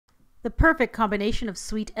The perfect combination of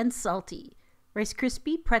sweet and salty. Rice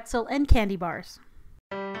Krispie, pretzel, and candy bars.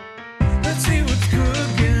 Let's see what's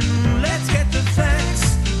cooking. Let's get the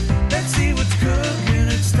facts. Let's see what's cooking.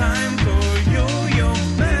 It's time for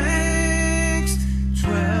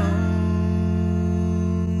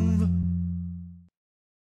yoyomax12.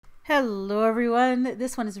 Hello everyone.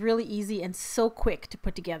 This one is really easy and so quick to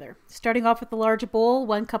put together. Starting off with the large bowl,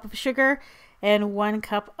 1 cup of sugar and 1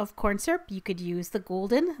 cup of corn syrup. You could use the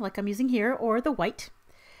golden like I'm using here or the white.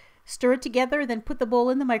 Stir it together, then put the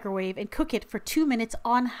bowl in the microwave and cook it for 2 minutes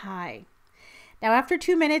on high. Now after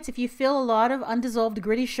 2 minutes, if you feel a lot of undissolved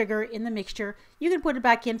gritty sugar in the mixture, you can put it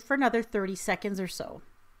back in for another 30 seconds or so.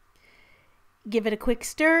 Give it a quick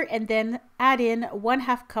stir and then add in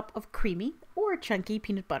 1/2 cup of creamy or chunky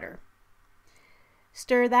peanut butter.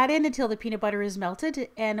 Stir that in until the peanut butter is melted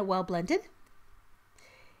and well blended.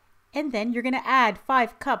 And then you're going to add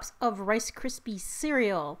 5 cups of Rice Krispies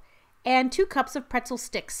cereal and 2 cups of pretzel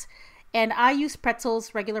sticks. And I use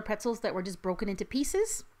pretzels, regular pretzels that were just broken into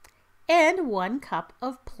pieces, and 1 cup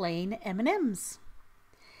of plain M&Ms.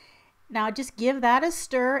 Now just give that a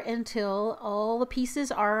stir until all the pieces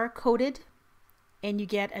are coated and you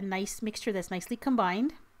get a nice mixture that's nicely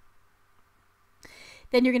combined.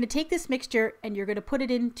 Then you're going to take this mixture and you're going to put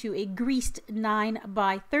it into a greased 9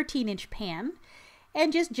 by 13 inch pan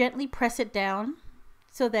and just gently press it down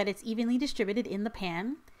so that it's evenly distributed in the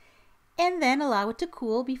pan, and then allow it to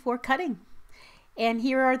cool before cutting. And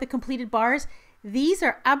here are the completed bars. These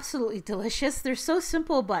are absolutely delicious. They're so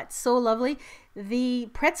simple but so lovely. The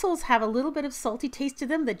pretzels have a little bit of salty taste to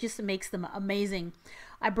them that just makes them amazing.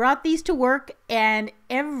 I brought these to work and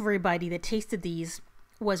everybody that tasted these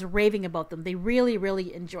was raving about them. They really,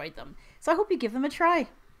 really enjoyed them. So I hope you give them a try.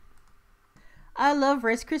 I love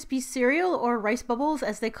Rice Krispies cereal, or rice bubbles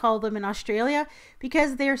as they call them in Australia,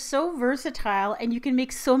 because they're so versatile and you can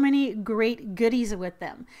make so many great goodies with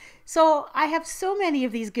them. So I have so many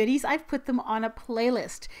of these goodies, I've put them on a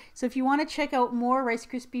playlist. So if you want to check out more Rice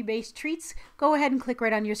Krispie based treats, go ahead and click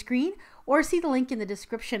right on your screen or see the link in the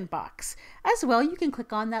description box. As well, you can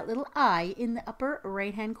click on that little eye in the upper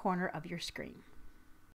right hand corner of your screen.